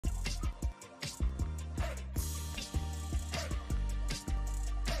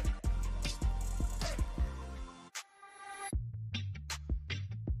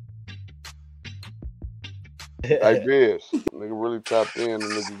Hey, Biz, nigga really tapped in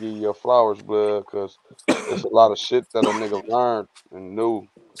and nigga give you your flowers, blood, because it's a lot of shit that a nigga learned and knew,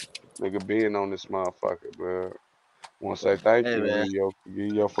 nigga being on this motherfucker, blood. Want to say thank Hey you, man, give you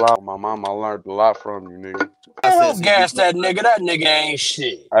your flower. My mama, I learned a lot from you, nigga. I Man, said don't some gas good that nigga. That nigga ain't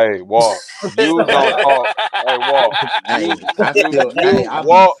shit. Hey, Walt, you was gonna talk. Hey, Walt, Hey, I you, still, hey, I be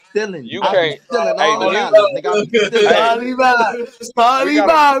Walt, stealing. you I be can't. stealing Hey, all the you, knowledge, nigga. I be stealing. hey, Starly vibe, we Starly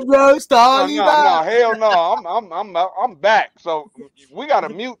gotta. vibe, bro, No, Starly no, no, vibe. hell no. I'm back. So we gotta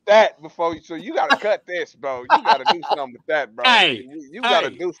mute that before you. So you gotta cut this, bro. You gotta do something with that, bro. Hey, You gotta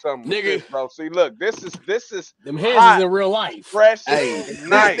hey, do something with nigga, this, bro. See, look, this is them hands is hot, in real life. fresh, Hey, and that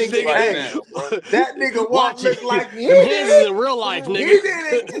nice nigga, right hey, now, bro. that nigga Walt Watch it. look like he Them did hands is it. in real life, He nigga. did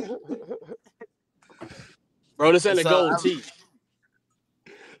it. Bro, this ain't a So gold teeth.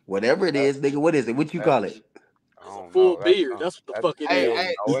 Whatever it is, nigga. What is it? What you That, call it? I It's a don't full know. beard. That's what the That's fuck it Hey, is. hell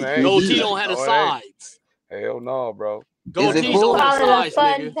hey, no, it ain't. Gold teeth don't have the No, it ain't. sides. Hell no, bro. is it Goatees full? don't have the Call it a sides,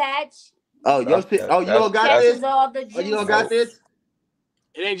 fun nigga. patch. Oh, your shit. Oh, you don't got this. Catches all the Oh, you don't Nope. got juices. this.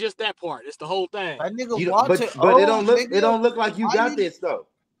 It ain't just that part. It's the whole thing. that nigga You don't, Walter but it old don't look. nigga. It don't look like you Why got you? this though.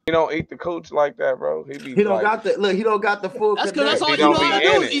 He don't eat the cooch like that, bro. He be He don't like, got the look. He don't got the full That's because that's connect. all he you don't know how be to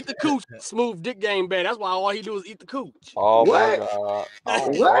do in is it. eat the cooch. Smooth dick game bad. That's why all he do is eat the cooch. Oh my What? God. I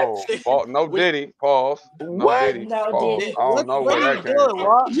don't What? know. No When, Diddy. Pause. No What? Diddy. No Pause. diddy. I don't know What where are you that came doing, from.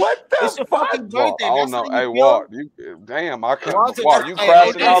 Walt? What It's the your fuck? fucking Walt, I birthday. don't That's how know. you Hey, feel, Walt, you damn, I can't. Walter. Walt, you Hey,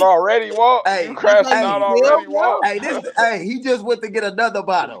 crashing that's out already, Walt? You Hey, that's how crashing you out hey, feel, already, bro. Walt? hey, this. Hey, he just went to get another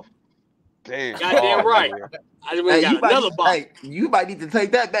bottle. Damn. goddamn Oh right. man. I just went Hey, and you got might. another bottle. Hey, you might need to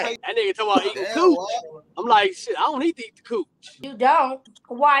take that back. That nigga talking about eating Damn, cooch. Walt. I'm like, shit, I don't need to eat the cooch. You don't.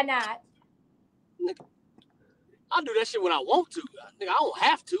 Why not? I do that shit when I want to. Nigga, I don't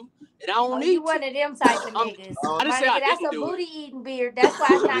have to, and I Oh, don't you need to. one of them type of niggas. I didn't My say nigga, I that's didn't a do it. booty eating beard. That's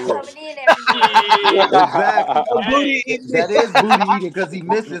why it's It not is. coming in every year. Shit. Exactly. A booty Hey, eating. That is booty eating because he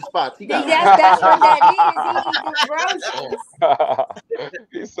misses spots. He got That's what that is. He eat them groceries.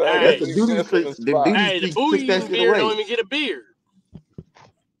 He said that's he hey, the be duty missing the street. The spot. duty hey, the street booty took that eating shit beard away. don't even get a beard.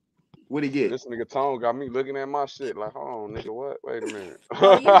 What'd he get? This nigga Tone got me looking at my shit like, hold on, nigga, what? Wait a minute.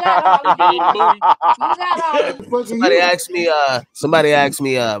 No, you got all He the been eating booty. booty. You got all the The fuck are Somebody you? asked me. Somebody asked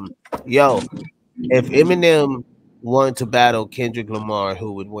me. Yo, if Eminem wanted to battle Kendrick Lamar,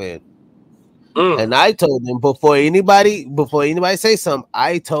 who would win? And I told them before anybody say something,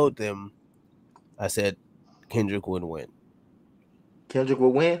 I told them, I said Kendrick would win. Kendrick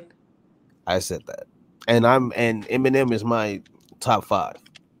will win. I said that, and Eminem is my top 5,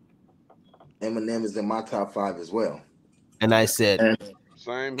 Eminem is in my top 5 as well. and I said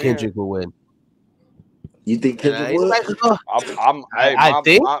Same here. Kendrick will win. You think And Kendrick would? Hey, I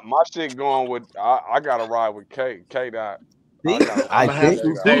think my shit going with I gotta ride with K Dot. I gotta I'm I ride gonna with have think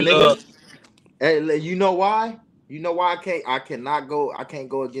to K too, Dot. nigga. Hey, you know why? You know why I cannot go. I can't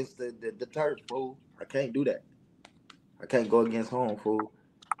go against the turf, fool. I can't do that. I can't go against home, fool.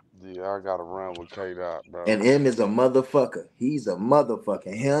 Yeah, I gotta run with K Dot, bro. And M is a motherfucker. He's a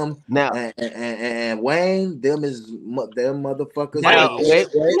motherfucker. Him now. and Wayne, them motherfuckers. Now, Wayne. Like,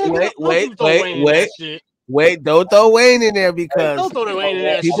 Nigga, don't you throw Wayne in that shit. wait! Don't throw Wayne in there Don't because throw the Wayne in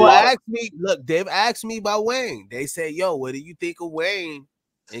that people shit. ask me. Look, they've asked me about Wayne. They say, "Yo, what do you think of Wayne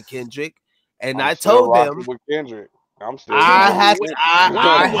and Kendrick?" And I'm I still told rocking them with Kendrick. I'm still I rocking Kendrick, have with to. I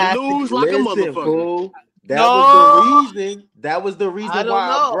Wayne would have to. lose like a listen, motherfucker. fool. That was the No, reason. That was the I reason don't why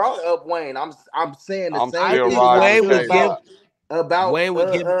I know. brought up Wayne. I'm saying the I'm same I still thing think that I riding with Wayne feel would K give. Dot. about Wayne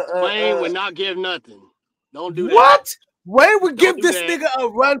would give. Wayne would not give nothing. Don't do that. What? Wayne would Don't give do this that. nigga a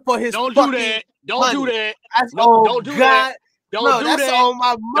run for his Don't do fucking that. Don't money. do that. That's No, oh don't do God. that. Don't Bro, do that's that. on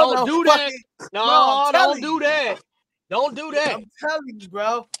my Don't do that. motherfucking. No, Bro, I'm don't telling do you. that. Don't do that. I'm telling you,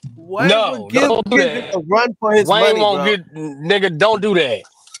 bro. Wayne No, would give don't do Kendrick that. a run for his Wayne money, won't bro. get nigga. Don't do that.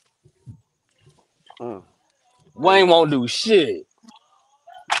 Mm. Wayne won't do shit.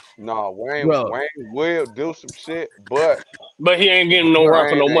 No, Bro, Wayne will do some shit, but But he ain't getting no run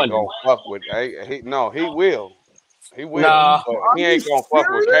for Wayne no ain't money. gonna fuck with. He will. He will, Nah. but are he you ain't gonna fuck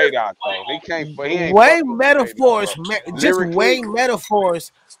with serious? K Dot though. He can't. He ain't fucking Wayne with K Dot, metaphors, bro. just Lyrically,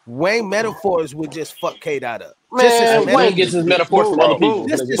 Wayne metaphors would just fuck K Dot up. Just his Hey, Man, Wayne gets metaphors. his listen, metaphors from other smooth, bro, people. smooth,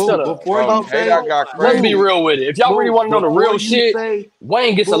 Just Nigga, his shut smooth. up. Before bro. you okay. K Dot say got Let's be crazy. real with it. If y'all really smooth, want to know the real shit,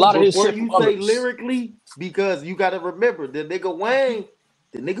 Wayne gets a lot of his before shit from you say others. lyrically, because you got to remember the nigga Wayne,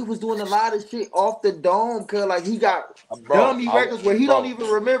 the nigga was doing a lot of shit off the dome, cause like he got Bro, dummy records where he don't bro. even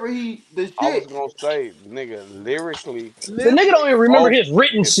remember the I was shit. gonna say, nigga, lyrically, The nigga don't even remember both his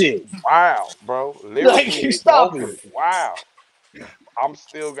written is shit. wow, bro. Like, Lyrically, stop both it. is wow. I'm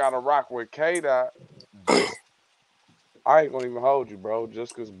still gotta rock with K Dot, but I ain't gonna even hold you, bro.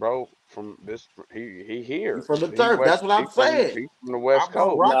 Just cause, bro, from this. He He here. from the He turf. west. That's what I'm saying. He from the West I'm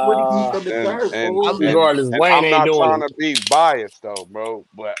gonna Coast. rock with him. He Nah, from the And turf, and fool. and regardless, and Wayne I'm ain't not doing trying it. to be biased though, bro.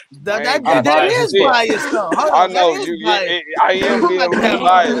 But That, Wayne I'm that, got that biased that as is shit. fuck. biased though. Hold I on, that know is you. biased. I am being a Like little that, hold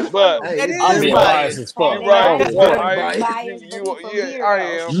on. biased, but Hey, That it's I'm is very being biased. biased biased. as Hey fuck. you're man, right. I Oh, It's ain't Well, trying bro. to very be biased. biased, but he from yeah, here I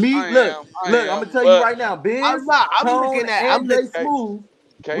though. am. Me, I look, am. I look. I'm am. gonna tell you But right now, I'm Biz, not. I'm Tone, looking at. I'm and look. Jay Smooth.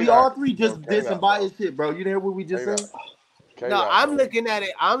 K We Dot, all three bro, just K did some Dot, bro, biased shit, bro. You hear what we just K Dot, said? K No, Dot, I'm bro. looking at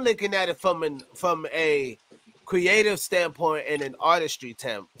it. I'm looking at it from a creative standpoint and an artistry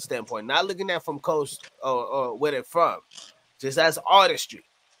standpoint. Not looking at from coast or where they're from. Just as artistry.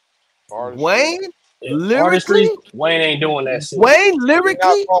 Artistry. Wayne Yeah, artistry, lyrically, Wayne ain't doing that shit. Wayne We're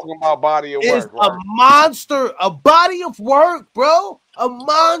not lyrically talking about body of is work, a right? monster, a body of work, bro. A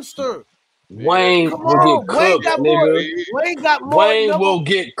monster. Yeah, Wayne Come will get on, Wayne cooked, got yeah, more. nigga. he, Wayne got more Wayne number. will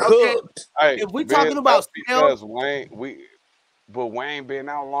get Okay, cooked. hey, if we Biz, talking that's about skill, because but Wayne been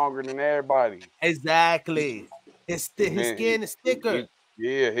out longer than everybody. exactly. He His been, skin is thicker,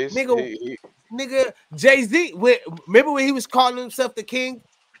 yeah, nigga. Nigga, Jay-Z. Remember when he was calling himself the king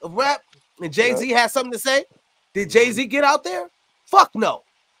of rap, and yeah. Jay-Z had something to say? Did Mhm. Jay-Z get out there? Fuck no.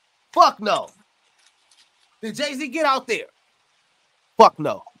 Fuck no. Did Jay-Z get out there? Fuck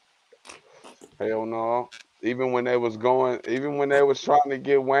no. Hell no. Even when they was trying to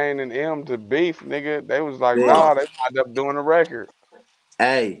get Wayne and M to beef, nigga, they was like, Biz. nah, they wind up doing a record.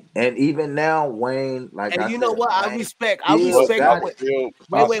 Hey, and even now, Wayne, like And I you know said, what? I Wayne respect. I still But respect the I got way. it. still,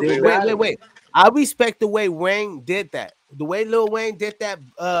 He I still still, got it. Wait. I respect the way Wayne did that. The way Lil Wayne did that,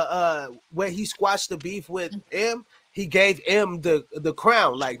 where he squashed the beef with M, he gave M the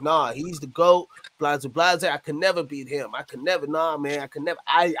crown. Like, nah, he's the GOAT. Blase blase. I could never beat him. I could never. Nah, man. I could never.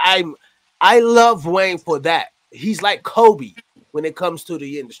 I love Wayne for that. He's like Kobe when it comes to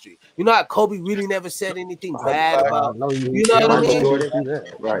the industry. You know how Kobe really never said anything that's a bad fact. Nah, about. no, You know yeah, what I Michael mean? he Jordan. didn't do that.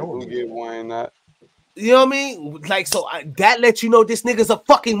 I Right. No, do get Wayne that. You know what I mean? Like, so that lets you know this nigga's a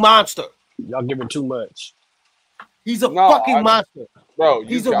fucking monster. y'all giving too much. He's a No, fucking monster. bro,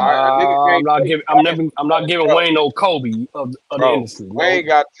 He's a a nigga I'm can't not take giving. Wayne, I'm not giving bro, Wayne no Kobe of the bro. industry. No, Wayne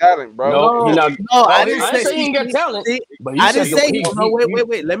got talent, bro. no, he no, not. no. I No, didn't I didn't say. say he ain't got talent, See, but you I didn't said the say. No,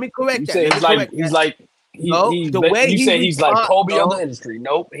 wait. Let me you correct that. say Let me correct that. No, the way you he say he's like respond. Kobe of the No, industry.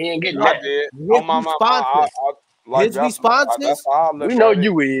 Nope, he ain't getting I no. that. did. His On my mama, responses. like His responses. that's how I We look know at it.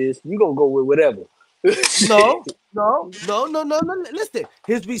 you is. You gonna go with whatever. No. Listen,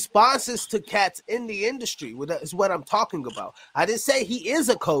 his responses to cats in the industry is what I'm talking about. I didn't say he is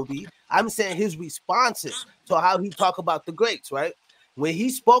a Kobe. I'm saying his responses to how he talk about the greats, right? When he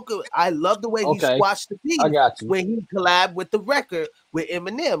spoke, I love the way he Okay, squashed the I beef got you. when he collabed with the record with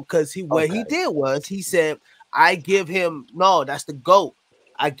Eminem, because what he Okay, did was he said, "I give him no, that's the GOAT.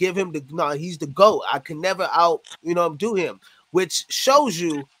 I give him he's the GOAT. I can never do him," which shows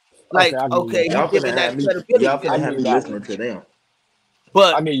you, okay, like, I give you okay, that he one. Y'all finna giving that have me. credibility Y'all to I finna that. give have you me that listening one. to them.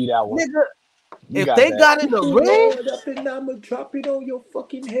 But I give you that one. nigga, You if got they that. got in the The ring, world up and I'ma drop it on your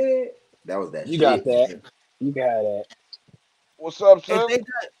fucking head. That was that You got shit. that. You got that. What's up, if son? they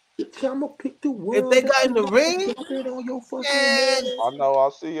got I'ma pick the if they world up got in and the I'ma ring, drop it on your fucking man, I know. I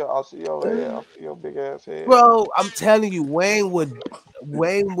see you. I see your head. I head. see your big ass head. bro, I'm telling you,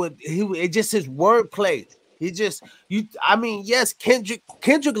 it's just his wordplay. He just I mean, yes, Kendrick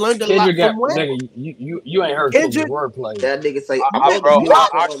learned a lot Kendrick from got Wayne. nigga. You ain't heard Kendrick's Kendrick, wordplay. That nigga say, I'm I, on the nigga, bro, hill,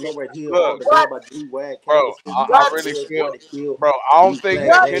 what? I crawling over the hill, on look, the What? bed, my G Wag bro. came and I What? really still feel, going to kill. bro. I don't Blue think flag,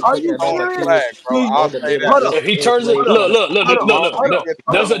 that What? they Are Kendrick you is that on the serious? motherfucker flag, bro. Do you, I'll on the say bed of that. hold on, If he disgrace turns it, hold waiting on, on look, the look, look, hold look, on, I look, don't look, hold think on, look. it's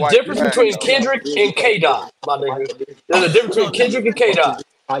hold on on. There's the a white difference flag between though. Kendrick and K Dot, my nigga. There's a difference between No, Kendrick and K Dot.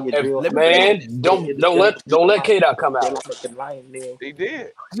 how you If drill, let me finish. man, don't let K Dot come feel out. like a lion nail. He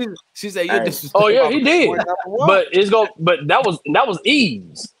did. She said you're Hey, Oh disrespectful. yeah, Probably he should have did. went #1. But that was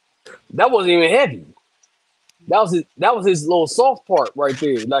ease. That wasn't even heavy. That was his little soft part right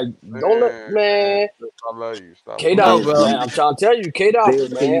there. Like don't let Man, man I love you. Stop K playing. No, Dot, bro. man. I'm trying to tell you, K Dot,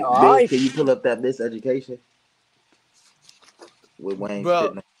 man. All Bills, right. can you pull up that miseducation with Wayne Bro,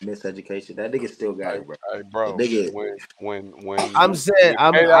 spitting on miseducation? That nigga still got Hey, it, bro. hey, The bro. nigga, I'm saying,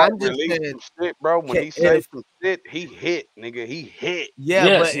 K Dot I'm just released saying, some shit, bro. When he say if some shit, he hit, nigga. He hit. yeah,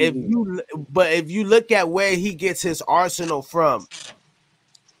 Yes, he did. but if you look at where he gets his arsenal from,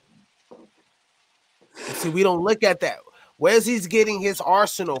 see, we don't look at that. Where's he's getting his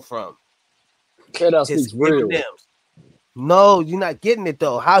arsenal from? K Dot His speaks real. Eminems. No, you're not getting it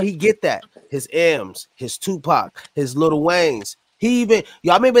though. How he get that? His M's, his Tupac, his Little Wayne's. He even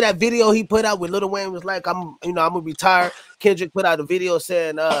y'all remember that video he put out with Little Wayne was like, I'm gonna retire. Kendrick put out a video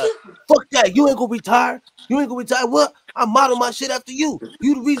saying, fuck that, you ain't gonna retire. You ain't gonna retire. What? I model my shit after you.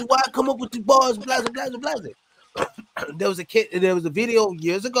 You the reason why I come up with these bars, blah, blah, blah, blah. There was a video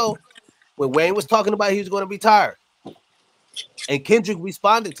years ago when Wayne was talking about he was going to retire, and Kendrick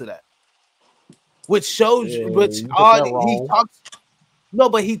responded to that, which shows, which you took that he wrong. talks. No,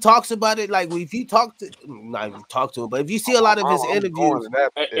 but he talks about it like if you talk to, not if you talk to him, but if you see a lot of his I'm going interviews, to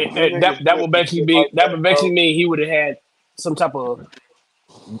that. If them niggas That did would some basically shit be like that, bro, mean he would have had some type of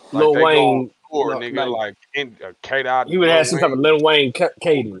like Lil they go on Wayne, tour, nigga, like like in K Dot he and would have Lil had some type of Wayne. Lil Wayne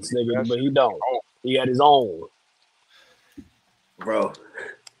cadence, That nigga, but shit he be don't. over. He had his own. Bro.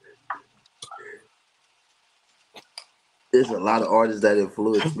 There's a lot of artists that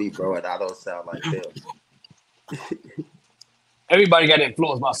influence me, bro, and I don't sound like them. Everybody got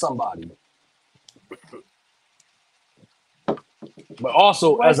influenced by somebody. But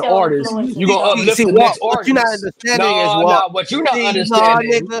also, as What's an your artist, influences, you gonna though? uplift the What next what you're not artist. understanding is what. What you not See,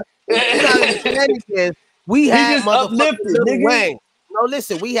 understanding? nigga, what you're not understanding is we He had just motherfucking uplifted, Lil nigga. Wayne. No,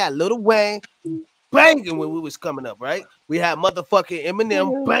 listen, we had Lil Wayne banging when we was coming up, right? We had motherfucking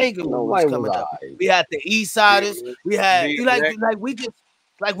Eminem banging when No we was Wayne was coming up. alright. We had the East Siders. We had DMX.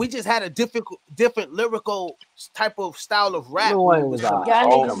 we just had a different lyrical type of style of rap Lil when we Wayne was was coming up. Y'all alright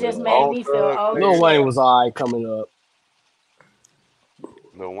niggas coming just up. made me feel old Lil as Wayne hell. was alright coming up.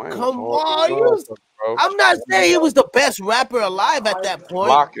 Lil Wayne was Come hard on, as you. motherfucker, bro. I'm not saying he was the best rapper alive at that point.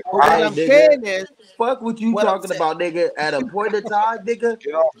 Block it. But what Hey, I'm nigga, saying is, fuck what you what I'm talking saying. about, nigga. At a point in time, nigga,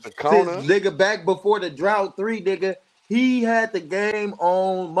 Get off the since corners. nigga back before the drought 3, nigga, he had the game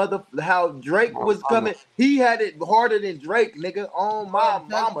on how Drake My was mama. coming. He had it harder than Drake, nigga. On What my I'm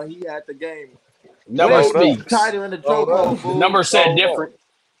telling mama, he had the game Number way Showed up. speaks. tighter in the Showed up. chokehold, The fool. number said Showed up. different.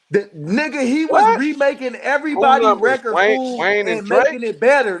 The nigga, he was What? remaking Who everybody numbers? record, Wayne, fool, Wayne and and Drake? making it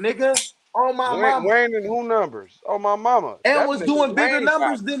better, nigga. On my Wayne, mama. Wayne and who numbers? Oh, my mama. And That was nigga doing bigger Wayne got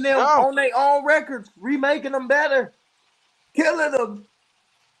numbers than them on numbers. their own records, remaking them better, killing them.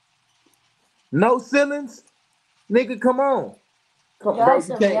 No ceilings, nigga. Come on, Y'all bro.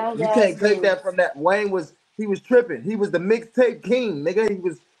 some young You ass can't take dudes. that from that. He was tripping. He was the mixtape king, nigga.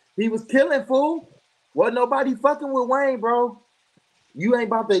 He was killing, fool. Wasn't nobody fucking with Wayne, bro. You ain't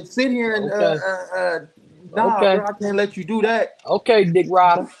about to sit here and Okay. nah, Okay. bro. I can't let you do that. Okay, Dick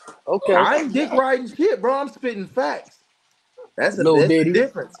Rider. Okay. I ain't dick riding shit, bro. I'm spitting facts. That's Lil the Diddy.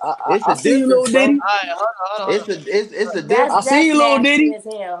 difference. It's I a see you, Lil difference, bro. Diddy. All right, hold on. It's a That's I difference. see that's you, Lil nasty Diddy. as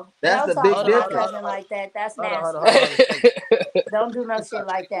hell. That's Don't a talk big to my difference. cousin like that. That's Hold nasty. on. Don't do no shit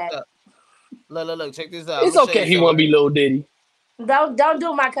like that. Look, check this out. I'm It's gonna show okay you if he want to something. be Lil Diddy. Don't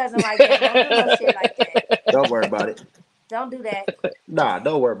do my cousin like that. Don't do no shit like that. Don't worry about it. Don't do that. Nah,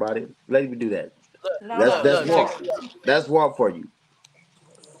 don't worry about it. Let me do that. No, That's no, that's you Look, check walk. don't. this out. That's walk for you.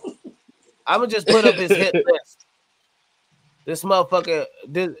 I'm gonna just put up his hit list. This motherfucker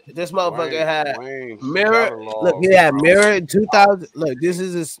had Wayne's Mirror. Look, catalog, he had bro. Mirror in 2000. Look, this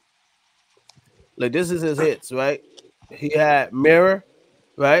is his hits, right? He had Mirror,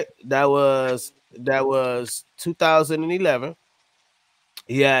 right? That was 2011.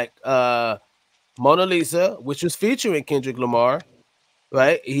 He had Mona Lisa, which was featuring Kendrick Lamar,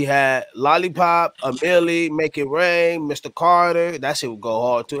 right? He had Lollipop, Amelie, Make It Rain, Mr. Carter. That shit would go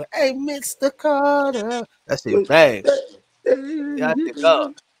hard too. Hey, Mr. Carter. That shit bang. Yeah, I think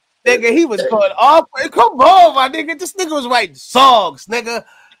up. Nigga, he was going off. Come on, my nigga. This nigga was writing songs, nigga.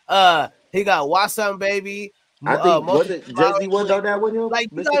 He got Watson Baby, I think was Multiple it Jay Z Flowers. wasn't on that with him, Like,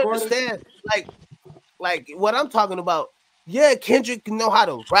 you Mr. gotta Carter. understand, like what I'm talking about. Yeah, Kendrick know how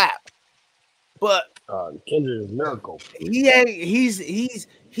to rap, but Kendrick is lyrical. he ain't.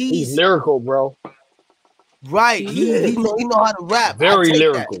 He's Lyrical, bro. right. He know how to rap. I Very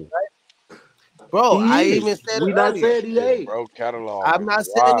take that, lyrical. bro. He I is. even said it We not earlier. saying he His ain't. bro catalog I'm is not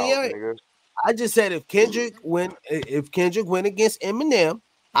saying he wild, ain't. nigga. I just said if Kendrick went against Eminem,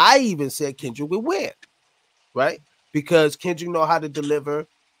 I even said Kendrick would win, right? Because Kendrick know how to deliver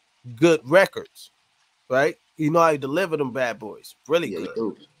good records, right? You know how to deliver them bad boys, really Yeah,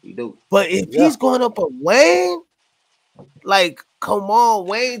 good. he do. But if he's going up a Wayne, like, come on,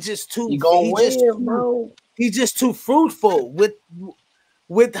 Wayne just too. You gonna win, bro. He's just too fruitful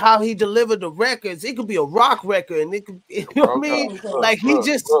with how he delivered the records. It could be a rock record, and it could, you know what I mean? Like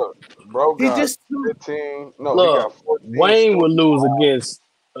Look. Bro he got just too. 15. No, he Look, got 14 Wayne would studio lose albums. against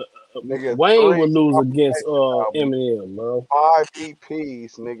Nigga, Wayne 3 would lose against compilation albums, Eminem, bro. 5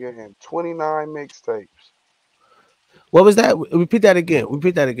 EPs, nigga, and 29 mixtapes. What was that? Repeat that again.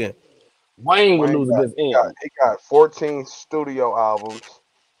 Wayne would Wayne lose against M. he got 14 studio albums.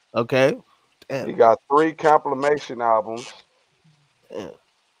 Okay. He Damn. got 3 compilation albums, Damn.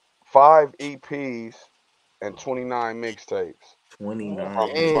 5 EPs, and 29 mixtapes 29.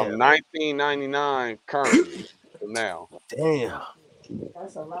 Damn. from 1999 currently to now. Damn.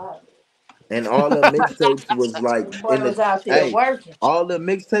 That's a lot. And all the mixtapes was like Boy in was the out there working. all the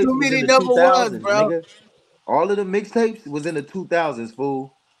mixtapes Too was in many the number ones, 2000s, bro. nigga. All of the mixtapes was in the 2000s,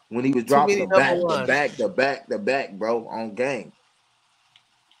 fool. When he was Too dropping many them number back to ones. back to back to back, bro, on game.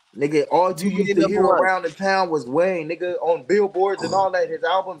 Nigga, all you Too many used to number hear ones. around the town was Wayne, nigga, on billboards and all that. His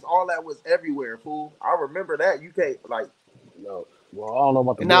albums, all that was everywhere, fool. I remember that. You can't like No, well, I don't know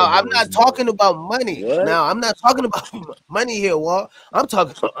about the Now I'm billboards, not but talking about money. what? Now I'm not talking about money here, Walt. I'm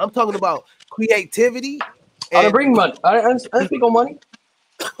talking about creativity, I didn't and bring money. I didn't speak on money.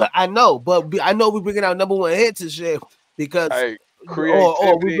 I know, but I know we're bringing out number one hits and shit because, Hey, or we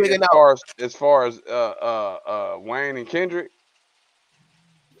creativity bringing out as far as Wayne and Kendrick.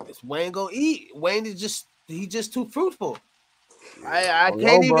 is Wayne gonna eat. Wayne is just too fruitful. I I don't know,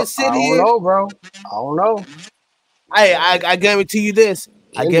 can't bro. even I sit don't here. know, bro. I don't know. I guarantee you this.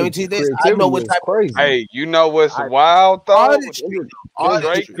 I guarantee Kendrick's you this. I know creativity what is type of crazy. Hey, you know what's I, wild though? artistry. Kendrick, Kendrick's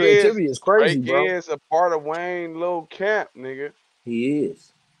Drake Artistry. is creativity is crazy, Drake bro. is a part of Wayne little camp, nigga. He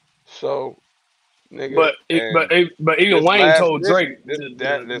is. So, nigga, and But even this Wayne last told this Drake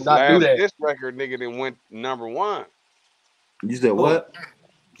to this not do last that. this record, nigga, then went number one. You said Who? what?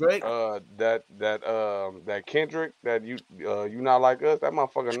 Drake. That Kendrick that you not like us, that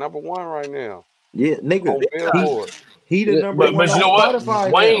motherfucker number one right now Yeah, nigga. on Big time. He, Billboard. He the number but one you on know what?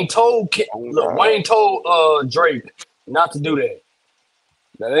 Spotify Wayne now. told On look, God. Wayne told Drake not to do that.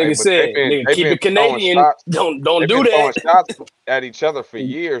 That Hey, nigga but said, nigga, they've keep been it throwing Canadian. shots. Don't They've do been throwing that. shots at each other for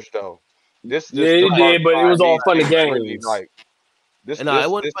years though. This Yeah, just the he Right. first did, but it time was all these fun and niggas really games. like this. And no, it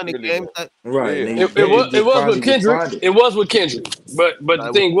wasn't This funny really games. Right. yeah. It, They just it just was with finally just Kendrick. find it. It was with Kendrick. But No, the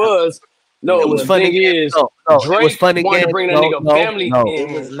it was thing not. was, It no, was the fun and thing games. is, No, it was Drake fun and wanted to games. bring that No, nigga no, family no, It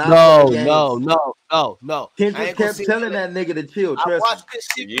was in. not fun and no, no, games. no, no, no. I Kendrick ain't gonna kept sit here. telling that nigga to chill. I Trust me. watched this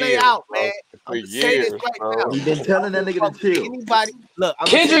For shit play years, out, man. bro. I'm For gonna say this years, right now. bro. He been I telling don't that give a nigga to fuck what chill. anybody. Look, I'm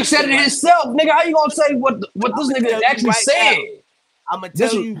gonna say Kendrick this said shit it right. himself, nigga. How you gonna say what I'm this gonna nigga tell you actually right now. said? I'm gonna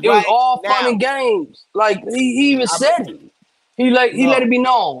This tell was you it was right all fun now. and games. Like he even I'm said it. He let no. it be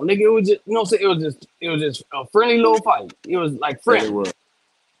known, nigga. It was just you know what I'm saying. It was just a friendly little fight. It was like That it friendly. was.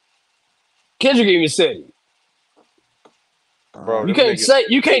 Kendrick even said it. Bro, Uh-huh. You them can't niggas say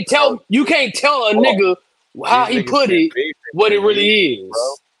been bro. you can't tell a Bro, nigga how these he niggas put been it beefing what for it really years,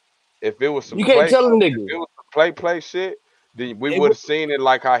 bro. is. If it was some You can't tell a if nigga. it was some play shit, then we It would was, have seen it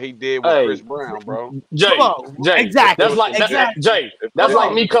like how he did with Chris Hey, Brown, bro. come Jay, on. Jay, If it that's Exactly. was like some that, Jay, Exactly. Jay. if it That's Come was like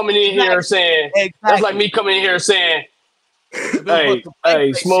on. some me coming in here Exactly. saying. That's like Exactly. me coming in here saying, If it was "Hey, some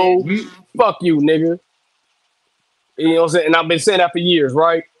hey, play shit, Smooth, You fuck you, nigga." You know what I'm saying? And I've been saying that for years,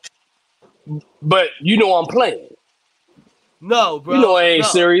 right? But you know I'm playing. no, You know bro. I ain't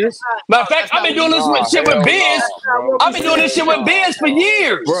No. serious. No, Matter of fact, that's I've not been what doing we this said. with nah, shit with hell Biz. nah, That's not bro. what I've we been doing this said. shit Hell with nah, Biz for bro.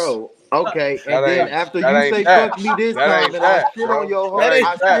 years. bro. Okay, and That then ain't after that you ain't say that. fuck me this That time ain't and I that, shit on bro. your That whole ain't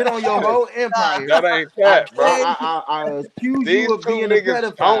I that. shit on your whole empire. That ain't that, bro. I accuse you These of two being a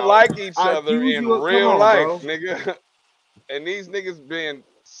niggas don't pedophile. like each I other accuse in you of come real on, life, bro. nigga. And these niggas been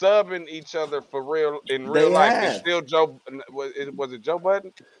subbing each other for real in real They life. have. Until was it Joe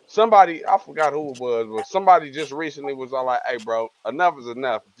Budden? Somebody I forgot who it was, but somebody just recently was all like, "Hey, bro, enough is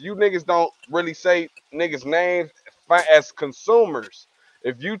enough. If you niggas don't really say niggas names as consumers,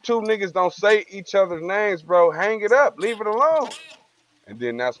 if you two niggas don't say each other's names, bro, hang it up, leave it alone." And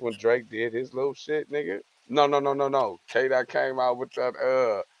then that's when Drake did his little shit, nigga. No. K Dot came out with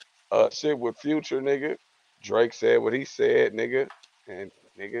that shit with Future, nigga. Drake said what he said, nigga. And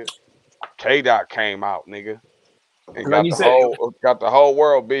nigga, K Dot came out, nigga. And And like you said, got the whole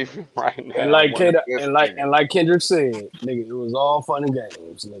world beefing right and now. like One of Kid, this nigga. and like Kendrick said, nigga, it was all fun and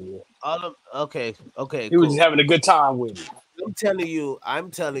games, nigga. Okay, He was just cool. having a good time with it.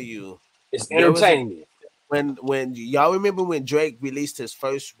 I'm telling you, It's there was a entertainment. when y'all remember when Drake released his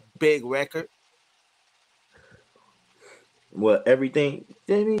first big record. What everything?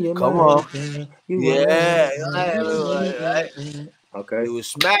 Give me your Come on. money. You Yeah. okay. He was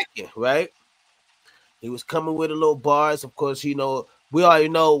smacking, right? He was coming with a little bars. Of course, we already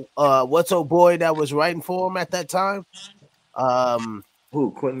know what's old boy that was writing for him at that time. Um,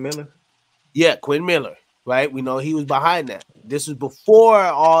 Who? Quentin Miller? yeah, Quinn Miller, right? We know he was behind that. This was before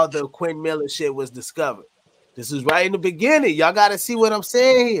all the Quinn Miller shit was discovered. This is right in the beginning. Y'all got to see what I'm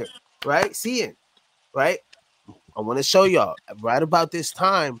saying here, right? Seeing, right? I want to show y'all. Right about this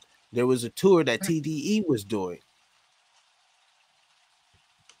time, there was a tour that TDE was doing.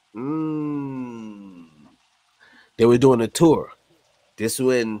 They were doing a tour. This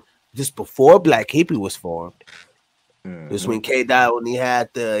before Black Hippie was formed. This when K Dot when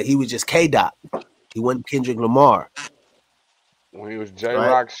he was just K Dot. He wasn't Kendrick Lamar. When he was J Right?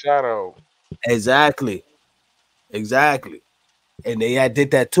 Rock Shadow. Exactly. And they had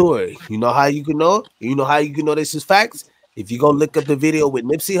did that tour. You know how you can know? You know how you can know this is facts? If you go look up the video with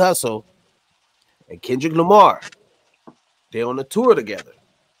Nipsey Hussle and Kendrick Lamar, they're on a tour together.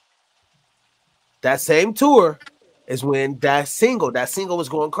 That same tour is when that single was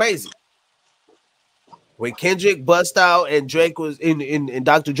going crazy. When Kendrick bust out and Drake was and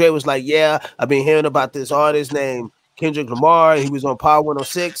Dr. Dre was like, yeah, I've been hearing about this artist named Kendrick Lamar. He was on Power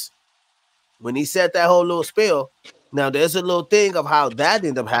 106. When he said that whole little spiel, now there's a little thing of how that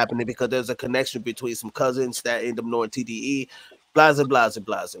ended up happening because there's a connection between some cousins that end up knowing TDE, blah, blah, blah,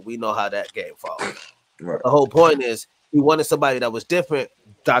 blah. We know how that game falls. Right. The whole point is he wanted somebody that was different.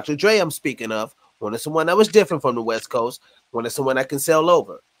 Dr. Dre, I'm speaking of, wanted someone that was different from the West Coast, wanted someone that can sell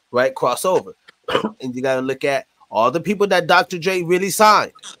over, right? Crossover. And you got to look at all the people that Dr. Dre really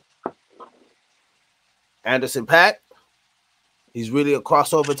signed. Anderson .Paak, he's really a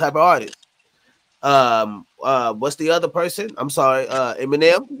crossover type of artist. What's the other person? I'm sorry,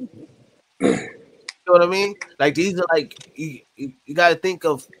 Eminem. You know what I mean? Like these are like you got to think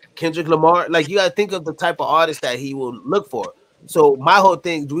of Kendrick Lamar. Like you got to think of the type of artist that he will look for. So my whole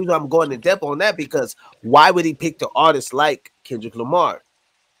thing, the reason I'm going in depth on that because why would he pick the artist like Kendrick Lamar?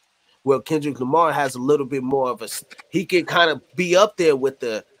 Well, Kendrick Lamar has a little bit more of a. He can kind of be up there with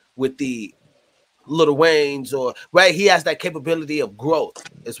the Lil Wayne's or right. He has that capability of growth.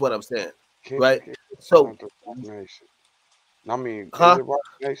 Is what I'm saying. Right. So, I mean, huh? is it Rock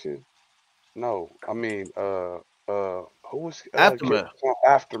Nation? No, I mean, who was Aftermath?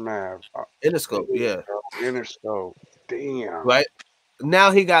 Aftermath. Interscope, yeah. Interscope. Damn. Right.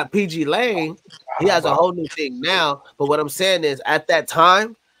 Now he got PG Lane. He has a whole new thing now. But what I'm saying is, at that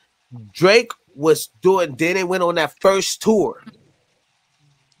time, Drake was doing. Then they went on that first tour.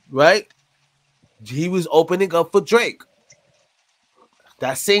 Right. He was opening up for Drake.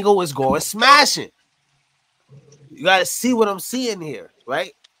 That single was going smashing. You got to see what I'm seeing here,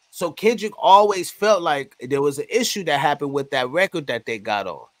 right? So Kendrick always felt like there was an issue that happened with that record that they got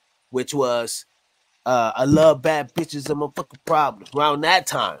on, which was I love bad bitches, I'm a fucking problem. Around that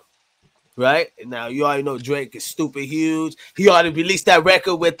time, right? Now you already know Drake is stupid huge. He already released that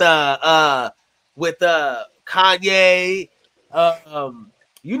record with Kanye.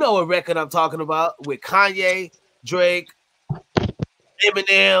 You know what record I'm talking about with Kanye, Drake,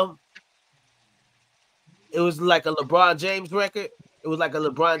 Eminem. It was like a LeBron James record. It was like a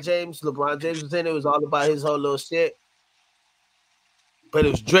LeBron James. LeBron James was in it. It was all about his whole little shit. But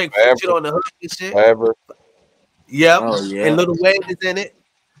it was Drake featured on the hook and shit. Forever. Yep. Oh, yeah. And Lil Wayne is in it.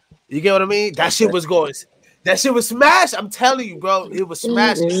 You get what I mean? That shit was going. That shit was smashed. I'm telling you, bro. It was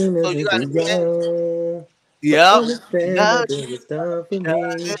smashing. So you gotta understand. Yeah.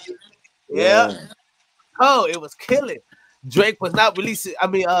 Oh, it was killing. Drake was not releasing. I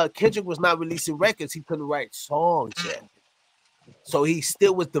mean, Kendrick was not releasing records. He couldn't write songs yet. So he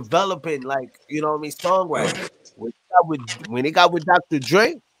still was developing, like, you know what I mean, songwriting. When he got with Dr.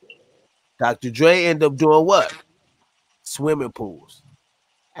 Dre ended up doing what? Swimming pools.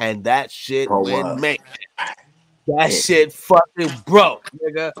 And that shit went man. That shit fucking broke,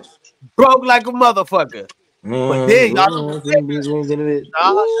 nigga. Broke like a motherfucker. But then y'all don't remember. That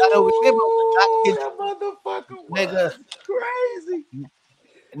motherfucker was crazy.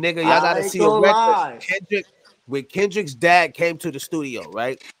 Nigga, y'all gotta see a record. When Kendrick's dad came to the studio,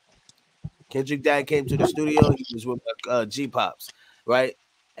 right? Kendrick's dad came to the studio. He was with G Pops, right?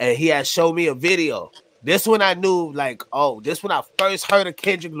 And he had showed me a video. This one I knew, like, oh, this when I first heard of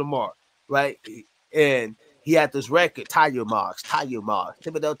Kendrick Lamar, right? And he had this record, Tire Marks.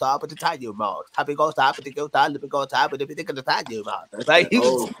 Tip it up top, but the Tire Marks. Top it goes top, but it goes top, lip it goes top, but if you think of the Tire Marks. Like, he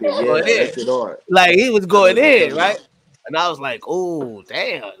was going in. Like, he was going in, right? And I was like, oh,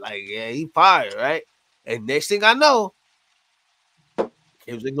 damn. Like, yeah, he fired, right? And next thing I know,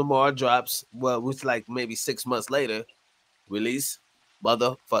 Kendrick Lamar drops, well, it was like maybe 6 months later, release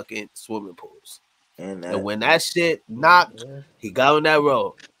motherfucking Swimming Pools. And when that shit knocked, he got on that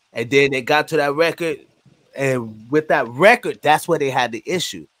road. And then they got to that record. And with that record, that's where they had the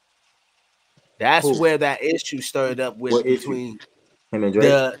issue. That's where that issue stirred up with between him and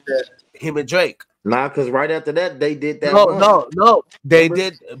Drake. Him and Drake. Nah, because right after that, they did that. No. They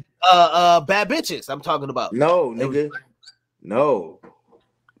did Bad Bitches. I'm talking about. No, nigga. No.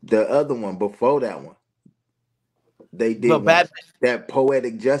 The other one before that one. They did that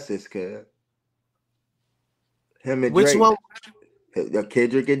Poetic Justice, cuz. Him and Drake. Which one?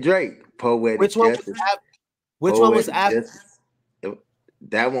 Kendrick and Drake. Poetic Justice. Which one was after?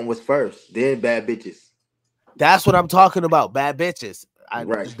 That one was first. Then Bad Bitches. That's what I'm talking about. Bad Bitches.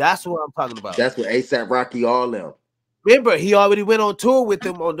 Right. That's what I'm talking about. That's what A$AP Rocky all them. Remember, he already went on tour with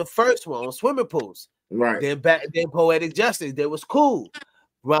them on the first one, on Swimming Pools. Right. Then Poetic Justice, that was cool.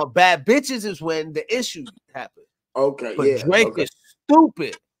 Well, Bad Bitches is when the issue happened. Okay, But yeah. Drake is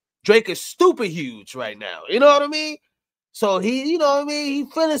stupid. Drake is stupid huge right now. You know what I mean? So he, you know what I mean? He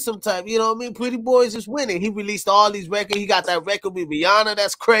feeling some type. You know what I mean? Pretty Boys is winning. He released all these records. He got that record with Rihanna.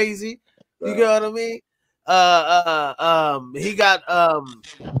 That's crazy. You get what I mean? He got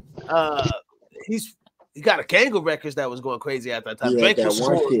he got a gang of records that was going crazy at that time. Drake was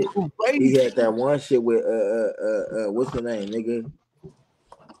shit. crazy. He had that one shit with what's the name, nigga?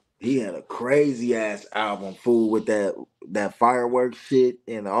 He had a crazy ass album, fool, with that fireworks shit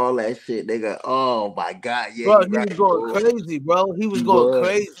and all that shit. They got, oh my god, yeah, bro, he was going crazy, bro. He was going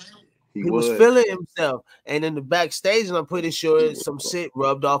crazy. He was feeling himself. And in the backstage, and I'm pretty sure some shit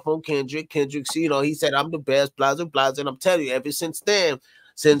rubbed off on Kendrick. Kendrick, you know, he said, I'm the best, blah, blah, blah. And I'm telling you, ever since then,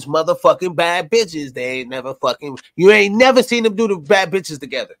 since motherfucking Bad Bitches, they ain't never fucking, you ain't never seen them do the Bad Bitches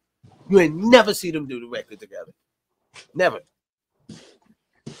together. You ain't never seen them do the record together. Never.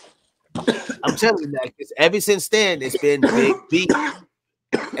 I'm telling you, like, ever since then, it's been big beat.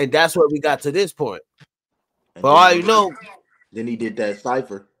 And that's where we got to this point. But all you know. Then he did that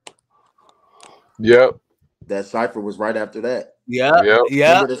Cypher. Yep. That Cypher was right after that. Yeah.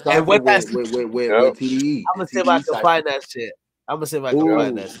 And with TDE. I'm gonna see if I can find that shit. Find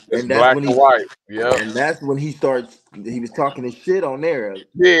that shit. It's black and white. Yeah. And that's when he was talking his shit on there.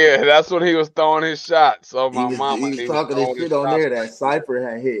 Yeah, that's when he was throwing his shots. So he was talking his shit on there. That Cypher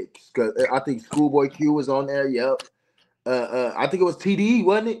had hit. Because I think Schoolboy Q was on there. Yep. I think it was TDE,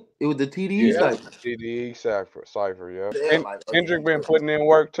 wasn't it? It was the TDE Cypher. TDE Cypher, yeah. Kendrick been putting in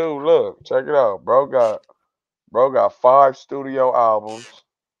work too. Look, check it out. Bro got 5 studio albums,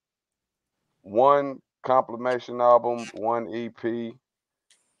 1 compilation album, 1 EP,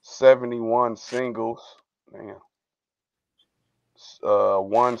 71 singles, 1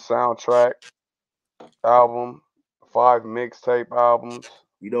 soundtrack album, 5 mixtape albums.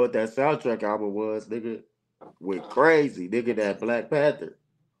 You know what that soundtrack album was, nigga? Went crazy, nigga. That Black Panther.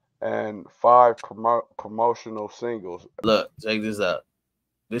 And 5 promotional singles. Look, check this out.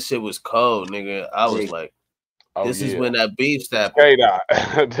 This shit was cold, nigga. I was like, this is when that beef started.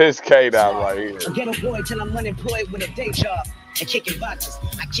 K-Dot. This K-Dot right here. Get a boy till I'm unemployed with a day job and kicking boxes.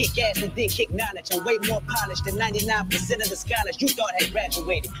 I kick ass and then kick knowledge. I'm way more polished than 99% of the scholars you thought had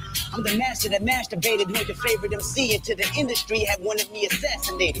graduated. I'm the master that masturbated when your favorite MC into the industry had wanted me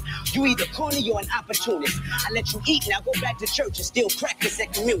assassinated. You either corny or an opportunist. I let you eat, now go back to church and still practice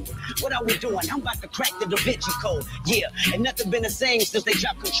at communion. What are we doing? I'm about to crack the Da Vinci Code. Yeah, and nothing been the same since they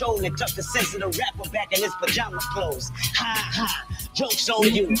dropped control and tucked the sensitive rapper back in his pajama clothes. Ha ha, joke's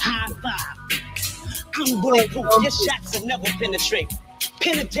on you, high five. I'm bulletproof, your shots will never penetrate.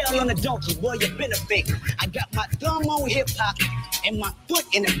 Pin a tail on a donkey, boy, you been a fake. I got my thumb on hip-hop and my foot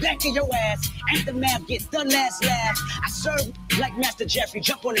in the back of your ass. Aftermath, get the last laugh. I serve like Master Jeffrey,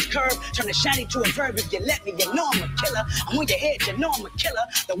 jump on his curb, turn the shotty to a verb. If you let me, you know I'm a killer. I'm on your head, you know I'm a killer.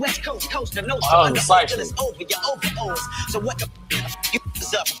 The West Coast, the no under till it's over, you're over O's. So what the f***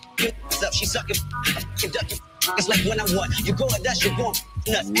 is up? She sucking, ducking. It's like when I want, you go at us, you're going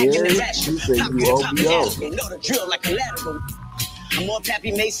nuts, acting irrational. Pop you know the drill like collateral. I'm more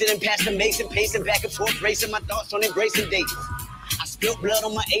Pappy Mason and Pastor Mason, pacing back and forth, racing my thoughts on embracing dates. I spilled blood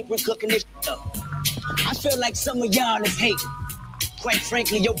on my apron, cooking this up. I feel like some of y'all is hating. Quite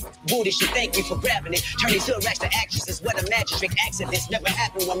frankly, your booty should thank me for grabbing it. Turning to racks to actresses, where the magistrate accidents never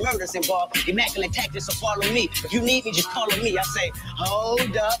happen when murder's involved. Immaculate tactics, so follow me. If you need me, just call on me. I say,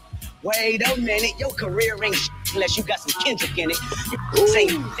 hold up. Wait a minute, your career ain't unless you got some Kendrick in it. Say,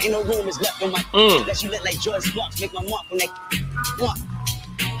 ain't no room is left on my unless you look like George Sparks, make my mark on that.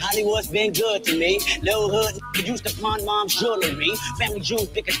 Hollywood's been good to me. Little hood used to pawn mom's jewelry. Family jewels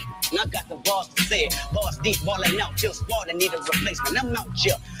big as and I got the balls to say it. Balls deep, balling out till squad need a replacement. I'm out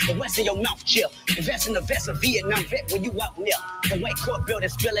chill. The rest of your mouth chill. Invest in the vest of Vietnam vet when you out near. The white court building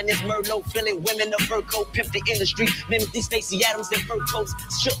spilling this Merlot, filling women of fur coat, pimp the industry. Mimic these Stacey Adams and fur coats.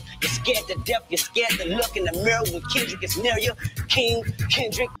 Shook, you're scared to death, you're scared to look in the mirror when Kendrick is near you. King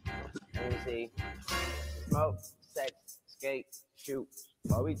Kendrick. Let me see. Smoke, sex, skate, shoot.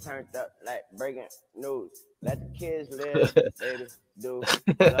 While we turned up like breaking news. Let the kids live, baby, do.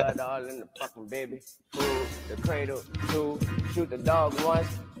 Blood all in the fucking baby. Food, the cradle, two. Shoot the dog once.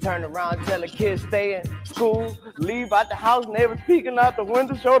 Turn around, tell the kids stay in school. Leave out the house, neighbors peeking out the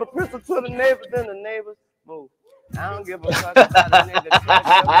window. Show the pistol to the neighbors, then the neighbors move. I don't give a fuck about the niggas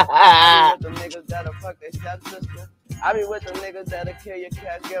I be with the niggas that'll fuck their stepsister. I be with the niggas that'll kill your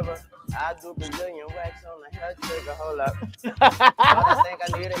caregiver. I do Brazilian wax on the hair trigger. Hold up. I think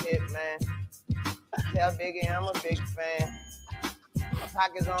I need a hit, man. Tell Biggie I'm a big fan. My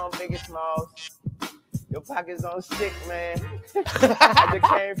pockets on Biggie Smalls. Your pockets on stick, man. I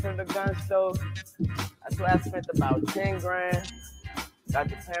just came from the gun store. That's where I spent about 10 grand. Got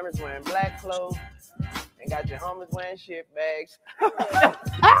your parents wearing black clothes. And got your homies wearing shit bags.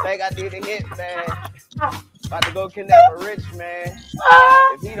 Think I did a hit, man. About to go kidnap a rich man.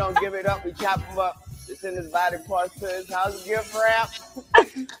 If he don't give it up, we chop him up. To send his body parts to his house, gift wrap. I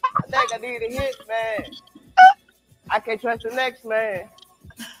think I need a hit, man. I can't trust the next man.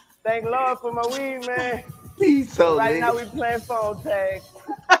 Thank Lord for my weed, man. He's so right lit. now we playing phone tag.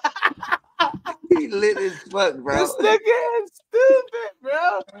 He lit as fuck, bro. This nigga is stupid,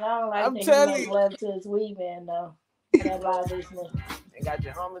 bro. I don't like I'm thinking telling make you. love to his weed man though. That live listening. And got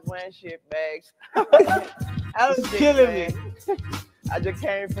your homies wearing shit bags. That was killing me. I just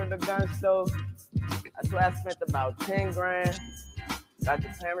came from the gun store. That's where I spent about 10 grand. Got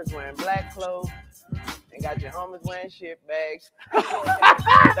your parents wearing black clothes. And got your homies wearing shit bags.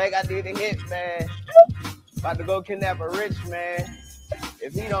 Think I did a hit, man. About to go kidnap a rich man.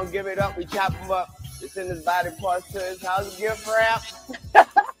 If he don't give it up, we chop him up. To send his body parts to his house, gift wrap.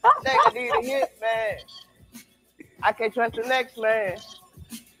 Think I need a hit, man. I can't trust the next man.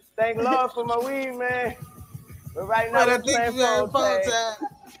 Thank Lord for my weed, man. But right now, I'm playing phone tag.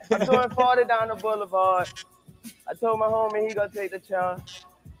 I'm doing 40 down the boulevard. I told my homie he gonna take the charge.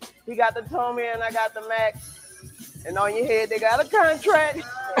 He got the Tommy and I got the Mac. And on your head, they got a contract.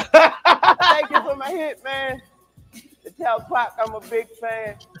 Thank you for my hit, man. To tell Pac I'm a big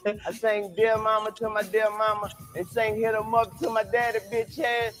fan. I sang Dear Mama to my dear mama and sang Hit 'em Up to my daddy, bitch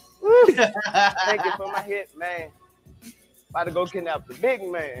ass. Thank you for my hit, man. About to go kidnap the big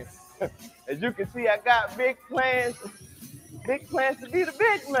man. As you can see, I got big plans. Big plans to be the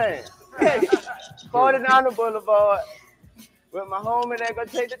big man. 40 down the boulevard. With my homie, they gonna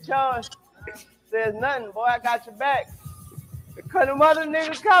take the charge. Says nothing, boy, I got your back. Because them other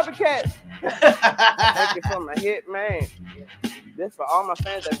niggas copycats. Thank you for my hit, man. This for all my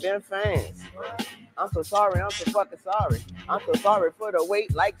fans that been fans. I'm so sorry, I'm so fucking sorry. I'm so sorry for the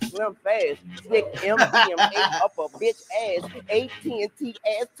weight like Slim Fast. Stick MDMA up a bitch ass. AT&T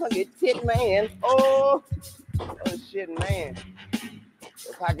ass tongue tick, man. Oh shit, man.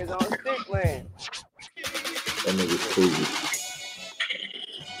 The pockets on stick, man. That nigga's crazy.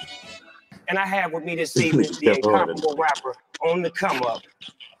 And I have with me this evening the incomparable rapper on the come up,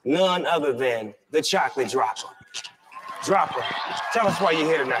 none other than the Chocolate Dropper. Dropper, tell us why you're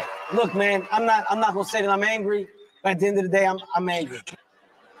here tonight. Look, man, I'm not gonna say that I'm angry, but at the end of the day, I'm angry.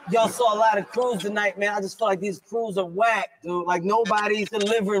 Y'all saw a lot of crews tonight, man. I just feel like these crews are whack, dude. Like nobody's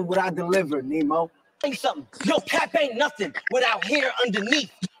delivering what I delivered, Nemo. Say something. Your cap ain't nothing without hair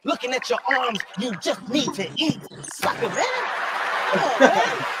underneath. Looking at your arms, you just need to eat. Sucker, man. Come on,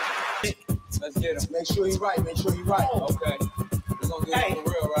 man. Let's get him. Make sure he's right. Make sure he's right. Okay. We're gonna get him for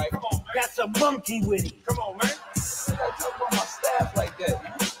real, right? Come on, man. That's a monkey with him. Come on, man. I gotta talk about my staff like that.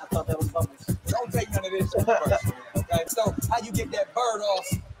 I thought that was bubbles. Don't take none of this shit first, man. Okay. So, how you get that bird off?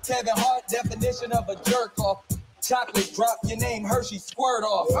 Kevin Hart, definition of a jerk off. Chocolate drop, your name Hershey squirt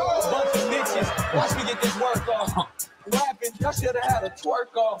off. A bunch of bitches, watch me get this work off. Rapping, y'all should have had a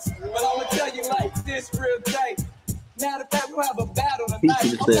twerk off. But I'ma tell you like this real tight. Matter of fact, we'll have a battle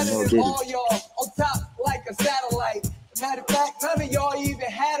tonight. I'm better than all y'all on top like a satellite. Matter of fact, none of y'all even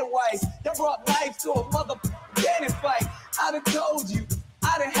had a wife. Y'all brought knives to a mother fight. I done told you,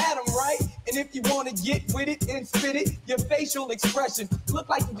 I done had them right. And if you want to get with it and spit it, your facial expression look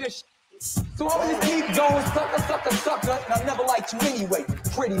like you just so I'm gonna keep going, sucker, sucker, sucker. And I never liked you anyway,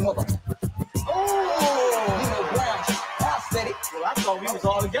 pretty mother. Oh, you know, Brown, I said it. Well, I thought we was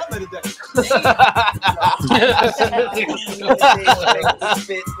all together today. That nigga's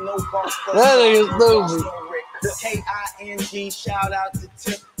stupid. K-I-N-G, shout out to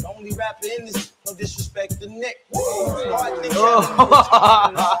Tip. The only rapper in this, no disrespect to Nick. The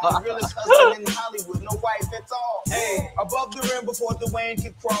realest husband in Hollywood, no wife at all. Hey, above the rim before Dwayne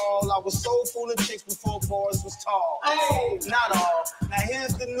could crawl. I was so full of chicks before boys was tall. Hey, not all. Now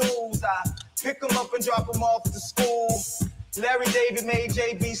here's the news. I pick them up and drop them off to school. Larry David made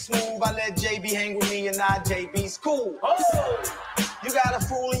JB smooth. I let JB hang with me and now JB's cool. Oh, you got a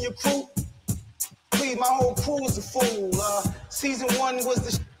fool in your crew? Please, my whole crew is a fool. Season 1 was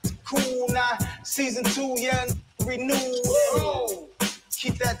the cool. Now season 2, yeah, renewed. Oh,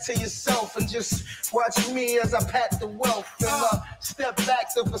 keep that to yourself and just watch me as I pat the wealth and step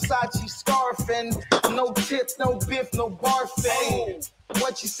back the Versace scarf and no tip, no biff, no barfing.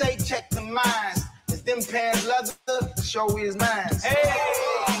 What you say? Check the minds. Is them pants leather? Show is mine. Hey,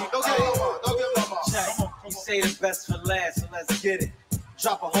 don't give no more. Don't give no more. You say the best for last, so let's get it.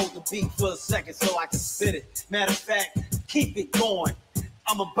 Drop a hold the beat for a second so I can spit it. Matter of fact, keep it going.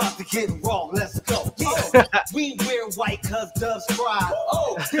 I'm about to get wrong. Let's go. Yeah. We wear white cause doves cry.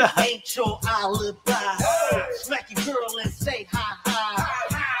 Oh, this ain't your alibi. Smack your girl and say hi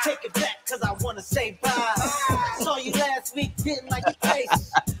hi. Take it back cause I wanna say bye. Saw you last week, didn't like your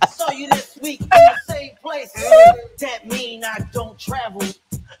face. Saw you this week in the same place. That mean I don't travel.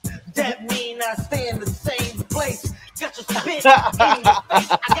 That mean I stay in the same place. Got your spit in your face.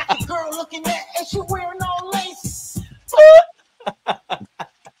 I got the girl looking at and she wearing all lace.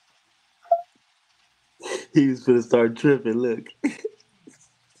 He's finna start tripping, look.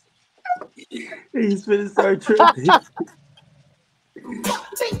 He's finna start tripping.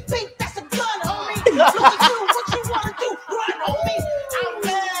 Think that's a gun, homie. Look at you, what you wanna do? Run, homie. I'm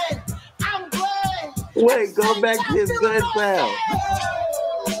mad. I'm glad. Wait, go back to his gun sound.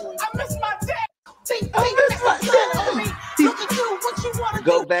 I miss my dad. Think that's a gun, homie. Look at you, what you wanna do?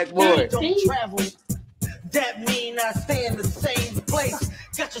 Go back more. Don't travel. That mean I stay in the same place.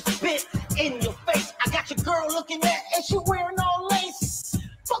 Got your spit in your face. I got your girl looking at and she wearing all lace.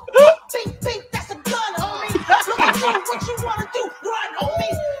 Fuck, think that's a gun, homie. Look at you, what you wanna do? Run,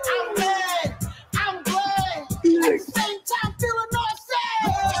 homie. I'm mad. I'm glad. At the same time, feeling all sad.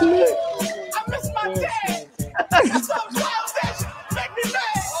 I miss my dad. Some childish make me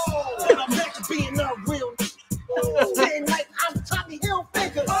mad. And I'm back to being a real. Sitting like I'm Tommy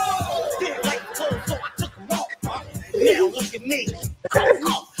Hilfiger. Didn't like clothes, so I took them off. Now look at me.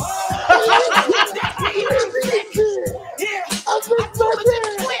 Yeah, I do it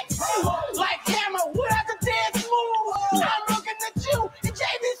quick. Like hammer without the dance move. I'm looking at you and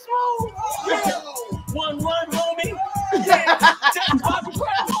JB Smooth. Yeah. One run, homie. Yeah, that's Bobby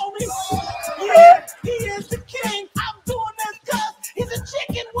Brown, homie. Yeah, he is the king. I'm doing this cause he's a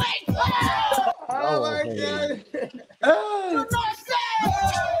chicken wing. Oh my God. You know what I'm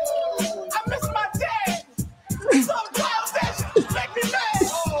saying? I miss my dad. Some childish make me mad.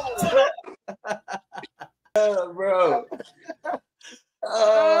 Oh, bro.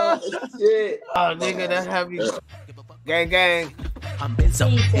 Oh, shit. Oh, nigga, that heavy. Gang, gang. I'm Benzo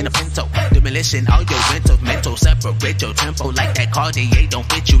in a Pinto, demolition all your mental, separate your tempo like that Cartier don't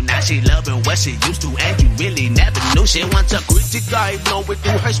fit you. Now she loving what she used to, and you really never knew. She wants a gritty guy, blow it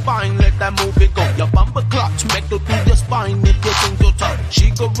through her spine, let that movie go. Your bumper clocks make it through your spine. If you think you're tough,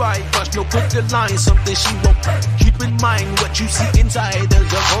 she go right, but no put the line, something she won't. Keep in mind what you see inside, there's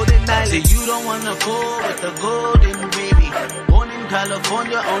a golden island. Say you don't wanna go with the golden baby. Born in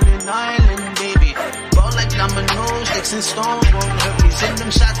California on an island, baby. Ball like dominoes, sticks and stones won't hurt me. Send them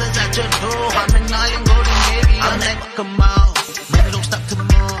shots at your door. I'm an island golden baby. I'm like, come out, man, don't stop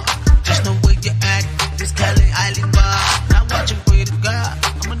tomorrow. Just know where you at. This Cali Island bar. Not watching pray to God.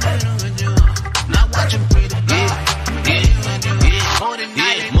 I'm a nigga with you. Not watching pray to God.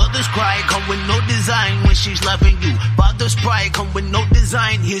 Mother's cry come with no design when she's loving you. Father's pride come with no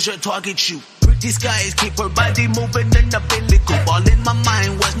design. Here's your target shoot. Pretty skies keep her body moving in the umbilical. All in my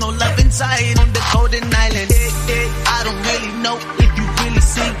mind was no love inside on the golden island. I don't really know if you really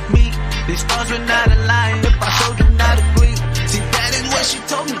see me. The stars were not aligned if I told you not agree. See, that is what she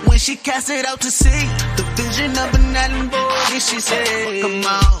told me when she cast it out to sea. The vision of an island boy, she said, come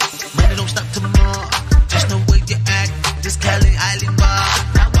on, man, don't stop tomorrow. Just know where you at. This Cali Island bar.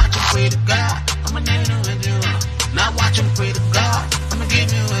 Not watching pray to God. I'm a nigga with you. Not watching pray to God. I'ma give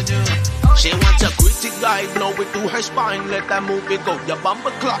you a do. She wants a gritty guy, blow it through her spine, let that movie go. Your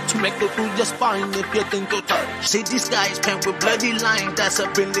bumper clocks make it through your spine if you think you're tough. See these guys paint with bloody lines, that's a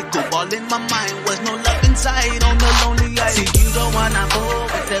really good. All in my mind was no love inside on the lonely island. See you don't wanna go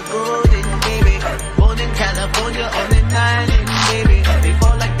with the golden baby. Born in California on an island, baby. They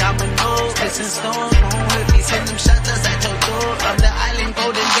fall like dominoes, listen stones won't hurt me. Send them shots at your door. I'm the island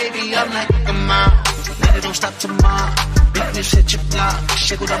golden baby. I'm like, come on, let it don't stop tomorrow. Big fish hit your block,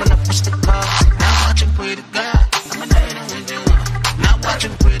 shit go down and push the car. Not watching pray to God, I'm a nigga with you. Not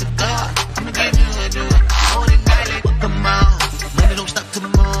watching pray to God, I'ma give you a do. Golden island, come on, let it don't stop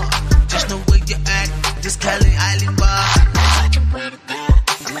tomorrow. Just know where you at, this Cali Island bar.